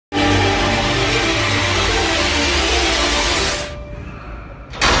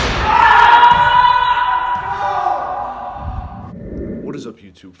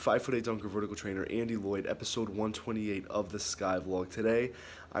5'8" dunker vertical trainer Andy Lloyd, episode 128 of the Skigh vlog. Today,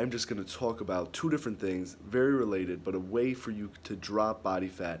 I'm just going to talk about two different things, very related, but a way for you to drop body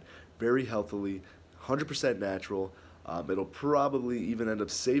fat very healthily, 100% natural. It'll probably even end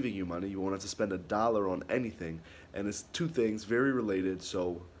up saving you money. You won't have to spend $1 on anything. And it's two things very related,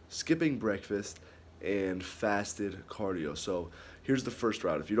 so skipping breakfast and fasted cardio. So here's the first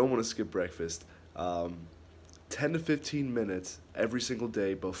route. If you don't want to skip breakfast, 10 to 15 minutes every single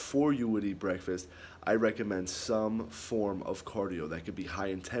day before you would eat breakfast, I recommend some form of cardio. That could be high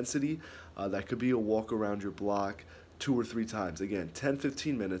intensity, that could be a walk around your block 2 or 3 times. Again,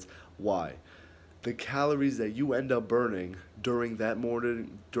 10-15 minutes. Why? The calories that you end up burning during that morning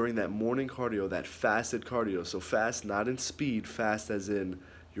cardio, that fasted cardio. So fast, not in speed, fast as in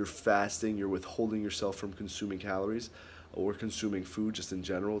you're fasting, you're withholding yourself from consuming calories or consuming food just in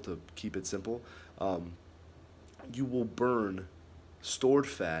general, to keep it simple. You will burn stored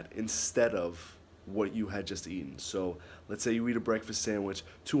fat instead of what you had just eaten. So let's say you eat a breakfast sandwich,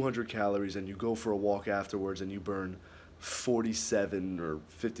 200 calories, and you go for a walk afterwards and you burn 47 or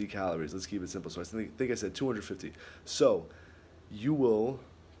 50 calories. Let's keep it simple. So I think I said 250. So you will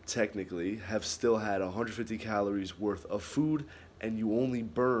technically have still had 150 calories worth of food, and you only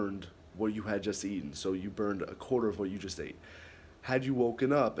burned what you had just eaten. So you burned a quarter of what you just ate. Had you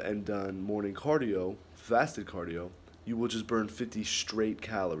woken up and done morning cardio, fasted cardio, you will just burn 50 straight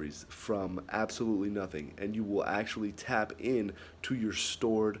calories from absolutely nothing, and you will actually tap in to your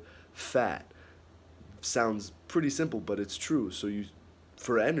stored fat. Sounds pretty simple, but it's true. So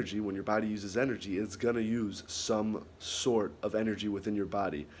for energy, when your body uses energy, it's going to use some sort of energy within your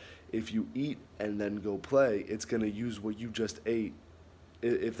body. If you eat and then go play, it's going to use what you just ate,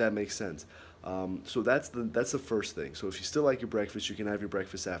 if that makes sense. So that's the first thing. So if you still like your breakfast, you can have your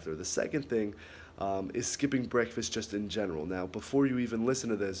breakfast after. The second thing is skipping breakfast just in general. Now, before you even listen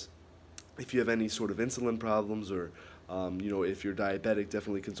to this, if you have any sort of insulin problems or if you're diabetic,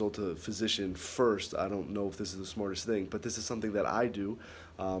 definitely consult a physician first. I don't know if this is the smartest thing, but this is something that I do,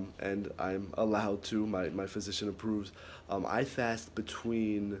 and I'm allowed to. My physician approves. I fast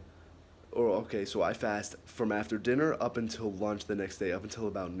so I fast from after dinner up until lunch the next day, up until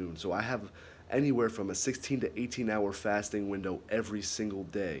about noon. So I have anywhere from a 16 to 18-hour fasting window every single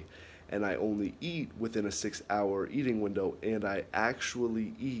day. And I only eat within a 6-hour eating window, and I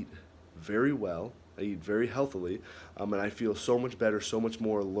actually eat very well. I eat very healthily, and I feel so much better, so much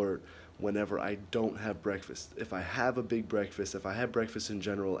more alert whenever I don't have breakfast. If I have a big breakfast, if I have breakfast in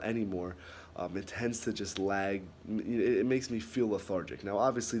general anymore, it tends to just lag. It makes me feel lethargic. Now,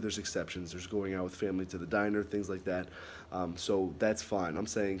 obviously, there's exceptions. There's going out with family to the diner, things like that. So that's fine. I'm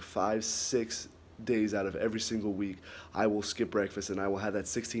saying 5-6 days out of every single week, I will skip breakfast, and I will have that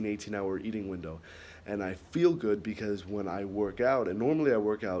 16-18-hour eating window. And I feel good because when I work out, and normally I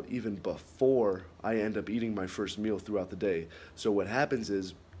work out even before I end up eating my first meal throughout the day. So what happens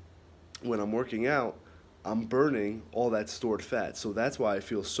is, when I'm working out, I'm burning all that stored fat. So that's why I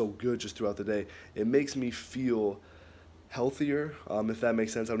feel so good just throughout the day. It makes me feel healthier, if that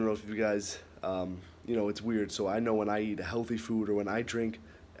makes sense. I don't know if you guys, it's weird. So I know when I eat healthy food, or when I drink,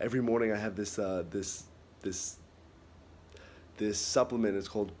 every morning I have this supplement. It's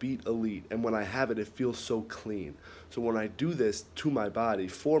called Beat Elite, and when I have it, it feels so clean. So when I do this to my body,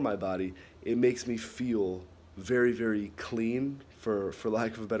 for my body, it makes me feel very, very clean, for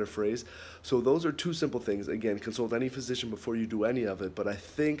lack of a better phrase. So those are two simple things. Again, consult any physician before you do any of it, but I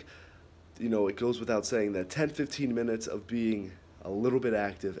think, it goes without saying that 10-15 minutes of being a little bit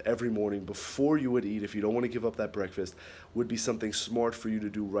active every morning before you would eat, if you don't want to give up that breakfast, would be something smart for you to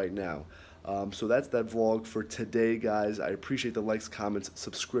do right now. So that's that vlog for today, guys. I appreciate the likes, comments,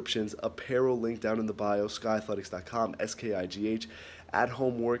 subscriptions. Apparel link down in the bio, skighathletics.com, SKIGH.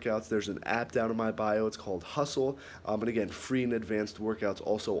 At-home workouts, there's an app down in my bio. It's called Hustle. And again, free and advanced workouts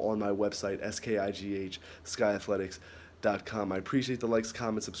also on my website, SKIGH, skighathletics.com. I appreciate the likes,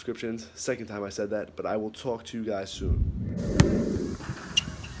 comments, subscriptions. Second time I said that, but I will talk to you guys soon.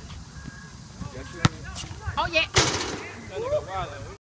 Oh, yeah.